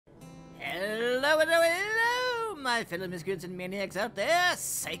hello, my fellow miscreants and maniacs out there.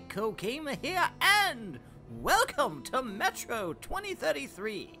 Syko came here, and welcome to Metro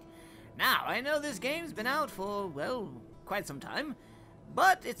 2033. Now, I know this game's been out for, well, quite some time,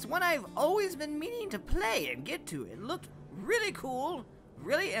 but it's one I've always been meaning to play and get to. It looked really cool,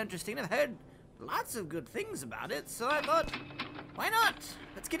 really interesting. I've heard lots of good things about it, so I thought, why not?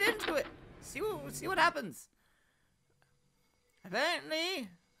 Let's get into it. See what happens. Apparently...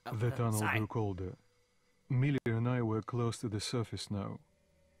 Oh, the tunnel grew colder. Millie and I were close to the surface now.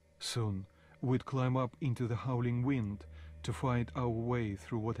 Soon, we'd climb up into the howling wind to fight our way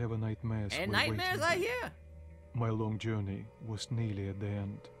through whatever nightmares were nightmares, waiting. I hear. My long journey was nearly at the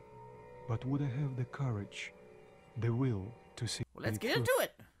end. But would I have the courage, the will to see Well, let's it get through? into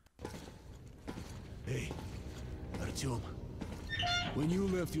it. Hey, Artyom. When you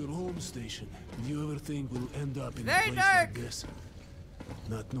left your home station, did you ever think we'll end up in a Very place dark. like this?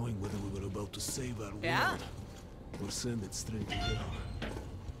 Not knowing whether we were about to save our Yeah? world or send it straight to hell.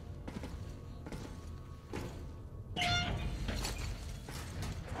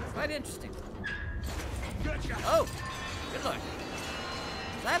 Quite interesting. Oh, good lord.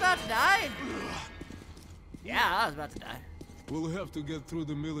 Was I about to die? Yeah, I was about to die. We'll have to get through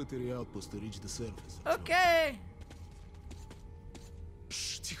the military outpost to reach the surface. Okay.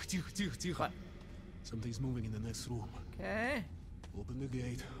 Shh, тихо. What? Something's moving in the next room. Okay. Open the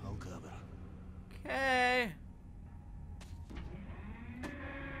gate, I'll cover. Okay.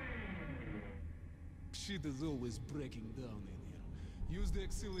 Shit is always breaking down in here. Use the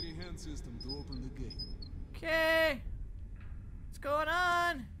auxiliary hand system to open the gate. Okay. What's going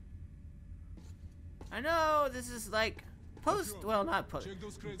on? I know this is like well, not post.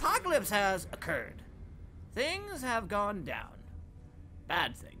 Apocalypse has occurred. Things have gone down.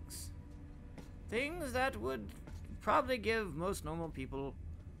 Bad things. Things that would probably give most normal people...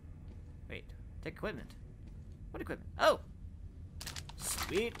 Wait, take equipment. What equipment? Oh!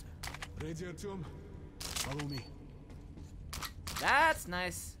 Sweet. Ready, Artyom? Follow me. That's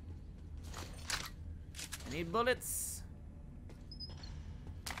nice. I need bullets.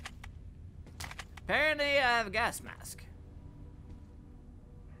 Apparently I have a gas mask.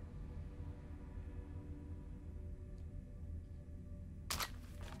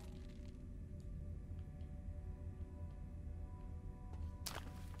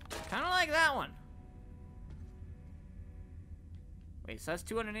 Kind of like that one. Wait, so that's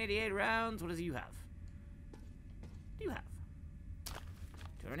 288 rounds. What does you have? What do you have?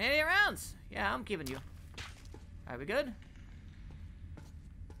 288 rounds. Yeah, I'm giving you. Are we good?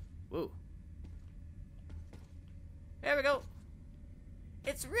 Whoa. There we go.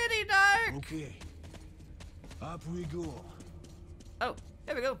 It's really dark. Okay. Up we go. Oh,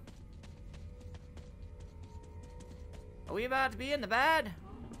 there we go. Are we about to be in the bad?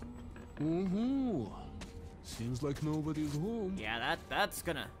 Mm-hmm. Seems like nobody's home. Yeah, that's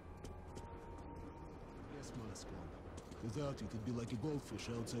gonna... Yes, mask on. Without it, it'd be like a goldfish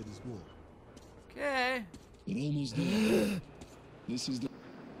outside his bowl. Okay. We're almost there. This is the...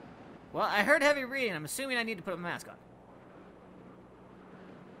 Well, I heard heavy breathing. I'm assuming I need to put a mask on.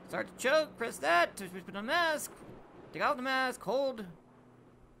 Start to choke. Press that to put on a mask. Take off the mask. Hold.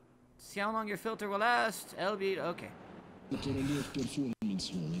 See how long your filter will last. LB. Okay. The Korolov performance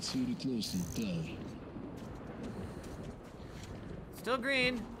hall. It's very close to the tower. Still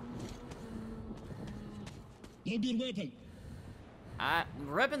green. Load your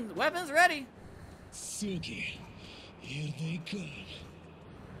weapon. Weapons ready. Suki. Here they come.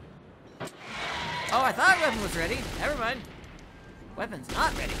 Oh, I thought weapon was ready. Never mind. Weapon's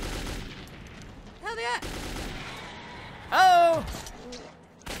not ready. Hell they at? Oh!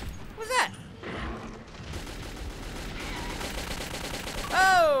 What's that?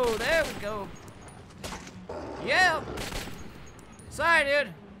 Oh, there we go. Yeah. Sorry,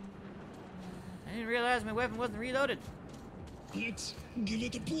 dude. I didn't realize my weapon wasn't reloaded. Let's give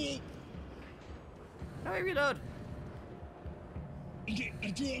it a pull. How do I reload? Okay,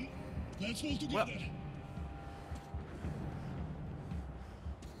 Artyom. Let's move together. Well.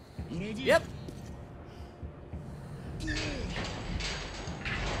 You ready? Yep.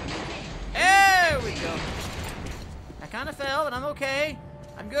 There we go. I kind of fell, but I'm okay.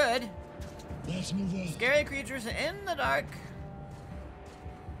 I'm good. Let's move on. Scary creatures in the dark.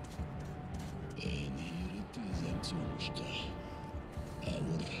 And here it is, Artyomушka. Our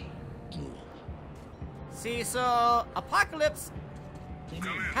goal. See, so apocalypse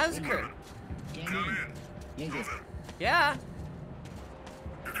Come in. has occurred. Come in. Over. Yeah.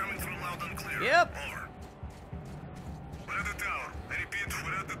 You're coming through loud and clear. Yep. Over. We're at the tower. I repeat,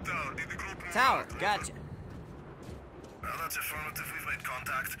 we're at the tower. Did the group move Tower. out? Over. Gotcha. Well, that's affirmative. We've made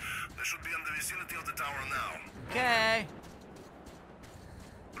contact. They should be in the vicinity of the tower now. Okay.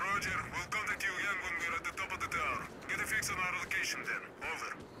 Roger, we'll contact you again when we're at the top of the tower. Get a fix on our location then.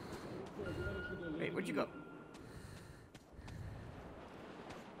 Over. Wait, where'd you go?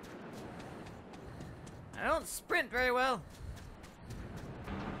 I don't sprint very well.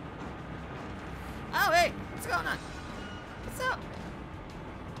 Oh, hey, what's going on? What's up?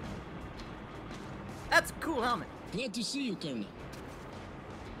 That's a cool helmet. Glad to see you, Colonel.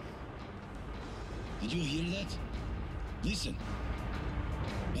 Did you hear that? Listen.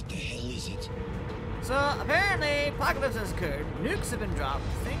 What the hell is it? So, apparently, apocalypse has occurred, nukes have been dropped,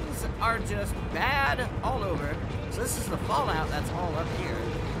 things are just bad all over. So this is the fallout that's all up here.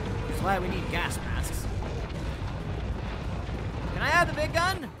 Which is why we need gas masks. Can I have the big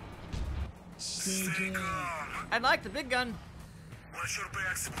gun? Stay calm. I'd like the big gun. Watch your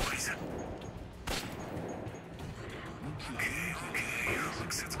backs, boys. Okay.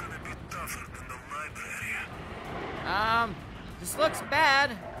 Looks it's gonna be tougher than the library. This looks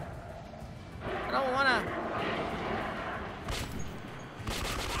bad. I don't wanna...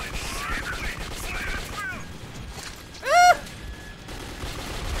 Ah!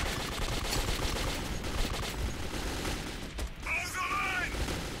 Hold the line!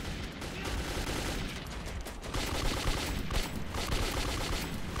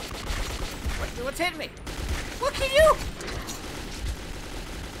 What's hitting me? Look at you!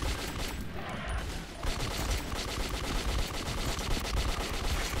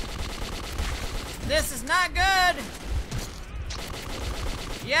 This is not good!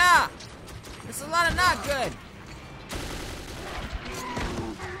 Yeah! This is a lot of not good.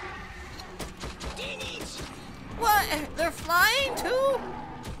 What? They're flying too?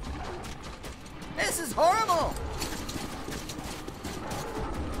 This is horrible!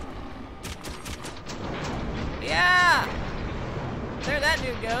 Yeah! There that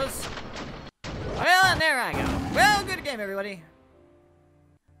dude goes. Well, and there I go. Well, good game, everybody.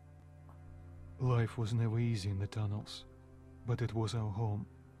 Life was never easy in the tunnels, but it was our home.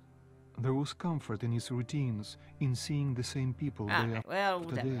 There was comfort in its routines, in seeing the same people day Alright, after well,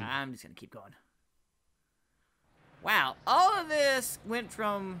 day. I'm just gonna keep going. Wow, all of this went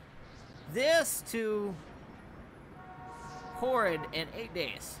from this to horrid in 8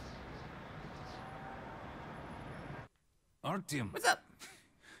 days. Artyom, What's up?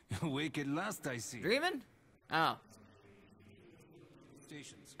 you're awake at last, I see. Dreaming? Oh.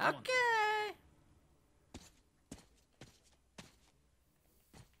 Stations. Come on. Okay.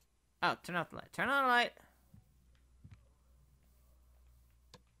 Oh, turn off the light. Turn on the light.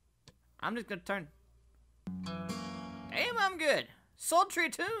 I'm just gonna turn. Damn, I'm good. Sultry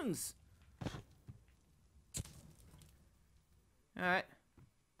tunes. Alright.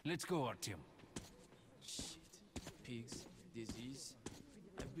 Let's go, Artyom. Pigs, disease.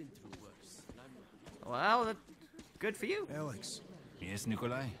 I've been through worse. Well, that's good for you. Alex, Yes,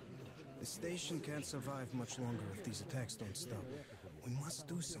 Nikolai? the station can't survive much longer if these attacks don't stop. We must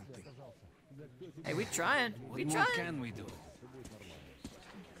do something. Hey, we trying. We What more trying. can we do?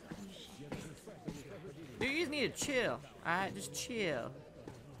 Dude, you just need to chill. Alright, just chill.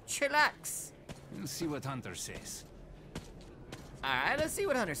 Chillax. We'll see what Hunter says. Alright, let's see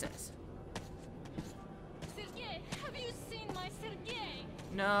what Hunter says. Sergey, have you seen my Sergey?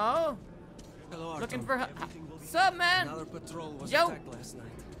 No. Hello, Looking for... What's up, man? Another patrol was Yo. attacked last night.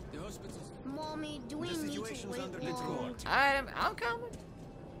 The hospital's... Mommy, do we The need to situation's wait under long? control. Alright, I'm coming.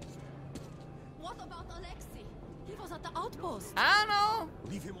 What about Alexei? He was at the outpost. I don't know.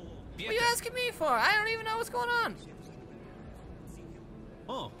 Leave him alone. What are you asking me for? I don't even know what's going on.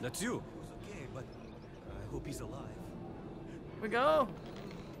 Oh, that's you. Okay, but I hope he's alive. We go.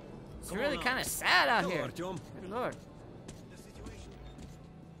 It's Come really on kind of now. sad out Hello, here. Artyom. Good lord.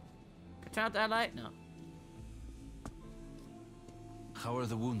 Can I turn out that light? No. How are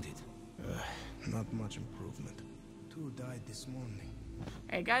the wounded? Not much improvement. 2 died this morning.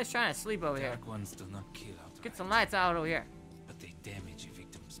 Hey, guy's trying to sleep over here. Dark ones do not kill outright, Get some lights out over here. but they damage a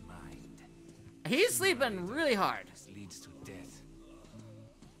victim's mind. He's sleeping really hard. This leads to death.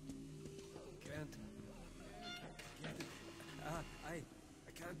 Can't. I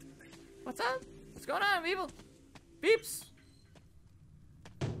can't. What's up? What's going on, people? Beeps.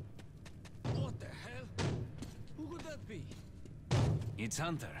 What the hell? Who could that be? It's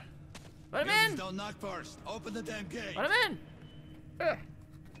Hunter. Let him in. Don't knock first. Open the damn gate. Let him in. Ugh.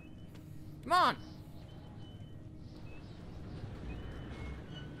 Come on.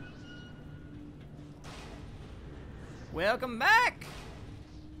 Welcome back.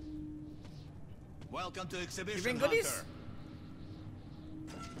 Welcome to You Exhibition bring goodies? Hunter.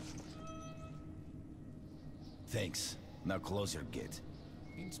 Thanks. Now close your gate.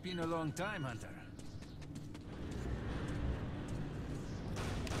 It's been a long time, Hunter.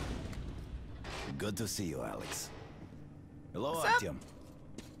 Good to see you, Alex. Hello, What's up? Artyom.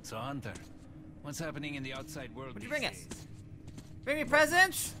 So, Hunter, what's happening in the outside world? What'd you these bring us? days? Bring me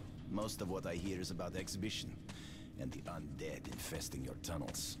presents? Most of what I hear is about the exhibition and the undead infesting your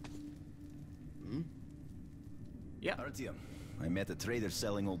tunnels. Yeah. Artyom, I met a trader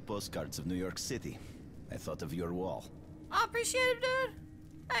selling old postcards of New York City. I thought of your wall. I appreciate it, dude.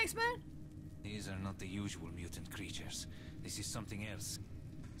 Thanks, man. These are not the usual mutant creatures. This is something else.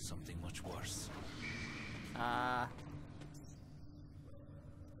 Something much worse.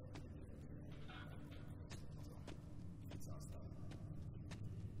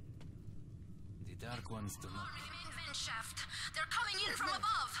 The Dark Ones do not... Vent shaft. They're coming in from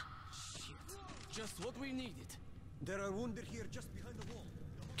above. Just what we needed. There are wounded here just behind the wall.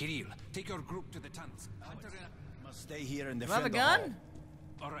 Kirill, take your group to the tunnels. Hunter, Must stay here and Do I have defend a the hall. gun?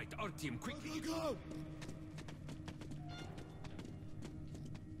 all right, Artyom, quickly. Go!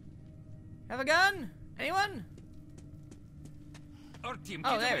 Have a gun? Anyone? Artyom,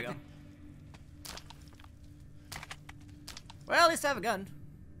 Oh, get there we away. go. Well, at least I have a gun.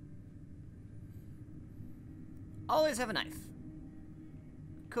 Always have a knife.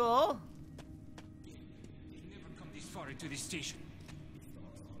 Cool. We've never come this far into this station.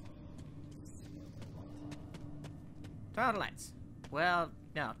 Turn on the lights. Well,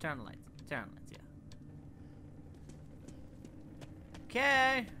 no, turn on the lights. Turn on the lights, yeah.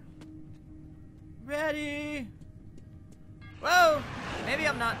 Okay. Ready. Whoa! Maybe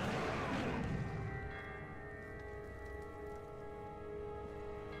I'm not.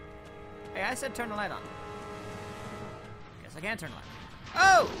 Hey, I said turn the light on. Guess I can't turn the light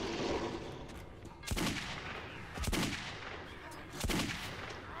on. Oh!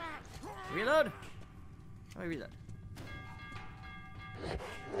 Reload? How do I reload?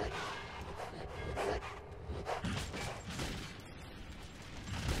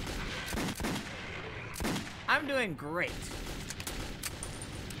 I'm doing great.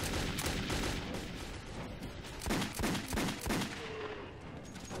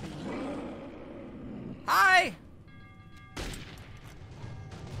 Hi!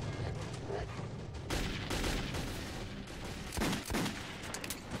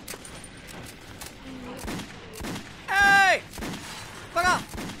 Hey! Fuck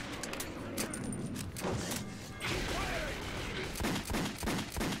off!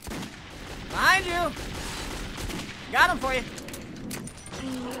 Behind you! Got him for you.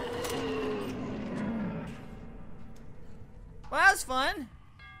 Well, that was fun.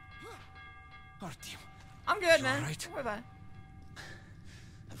 Artyom, I'm good, You man. alright? Don't worry about it.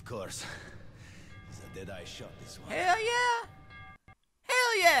 Of course. It's a dead-eye shot, this one. Hell yeah!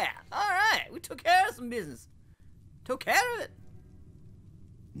 Hell yeah! Alright, we took care of some business. Took care of it.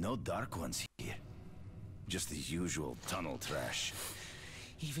 No Dark Ones here. Just the usual tunnel trash.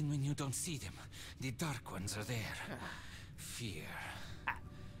 even when you don't see them, the Dark Ones are there. Fear.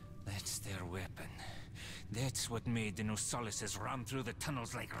 That's their weapon. That's what made the Nosalises run through the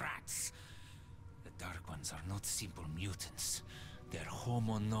tunnels like rats. The Dark Ones are not simple mutants. They're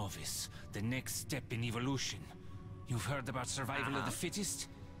Homo Novus, the next step in evolution. You've heard about survival of the fittest?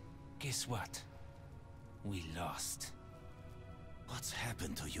 Guess what? We lost. What's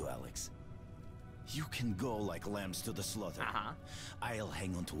happened to you, Alex? You can go like lambs to the slaughter. I'll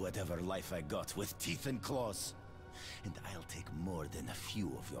hang on to whatever life I got with teeth and claws. And I'll take more than a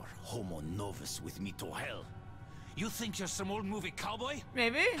few of your Homo Novus with me to hell. You think you're some old movie cowboy?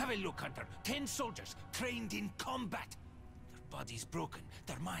 Maybe. Have a look, Hunter. 10 soldiers, trained in combat. Their bodies broken,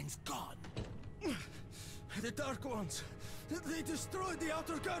 their minds gone. The Dark Ones! They destroyed the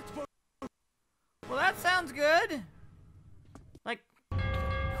outer guard post! Well, that sounds good. Like,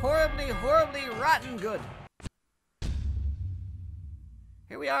 horribly, horribly rotten good.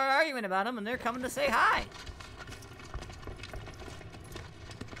 Here we are arguing about them, and they're coming to say hi.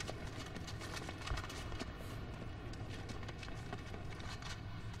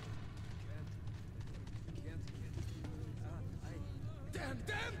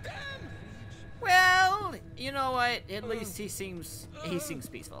 Damn! Well, you know what? At least he seems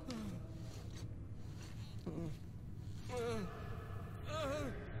peaceful.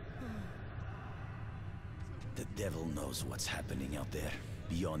 The devil knows what's happening out there,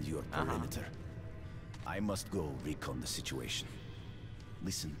 beyond your perimeter. I must go recon the situation.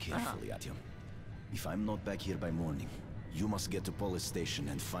 Listen carefully, Artyom. If I'm not back here by morning, you must get to police station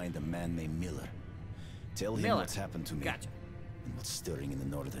and find a man named Miller. Tell him Miller. what's happened to me. Gotcha. And what's stirring in the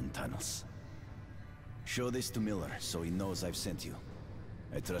northern tunnels. Show this to Miller, so he knows I've sent you.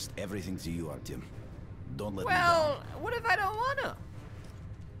 I trust everything to you, Artyom. Don't let me Well, down. what if I don't want to?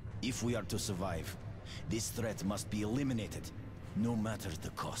 If we are to survive, this threat must be eliminated, no matter the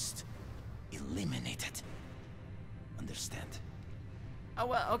cost. Eliminate it. Understand? Oh,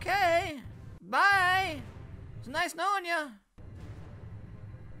 well, okay. Bye. It's nice knowing you.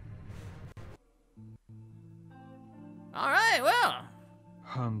 Alright, well.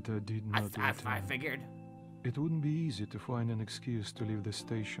 Hunter did I not return. figured. It wouldn't be easy to find an excuse to leave the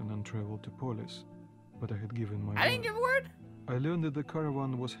station and travel to Polis, but I had given my I didn't word. give a word. I learned that the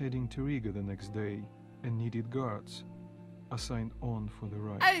caravan was heading to Riga the next day and needed guards assigned on for the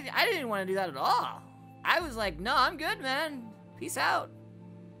ride. I didn't want to do that at all. I was like, no, I'm good, man. Peace out.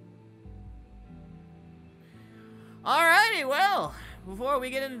 Alrighty, well, before we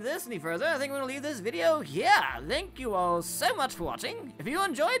get into this any further, I think we're going to leave this video here. Thank you all so much for watching. If you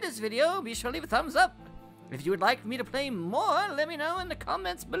enjoyed this video, be sure to leave a thumbs up. If you would like me to play more, let me know in the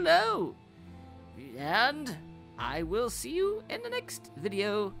comments below. And I will see you in the next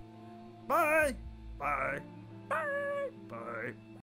video. Bye. Bye. Bye. Bye.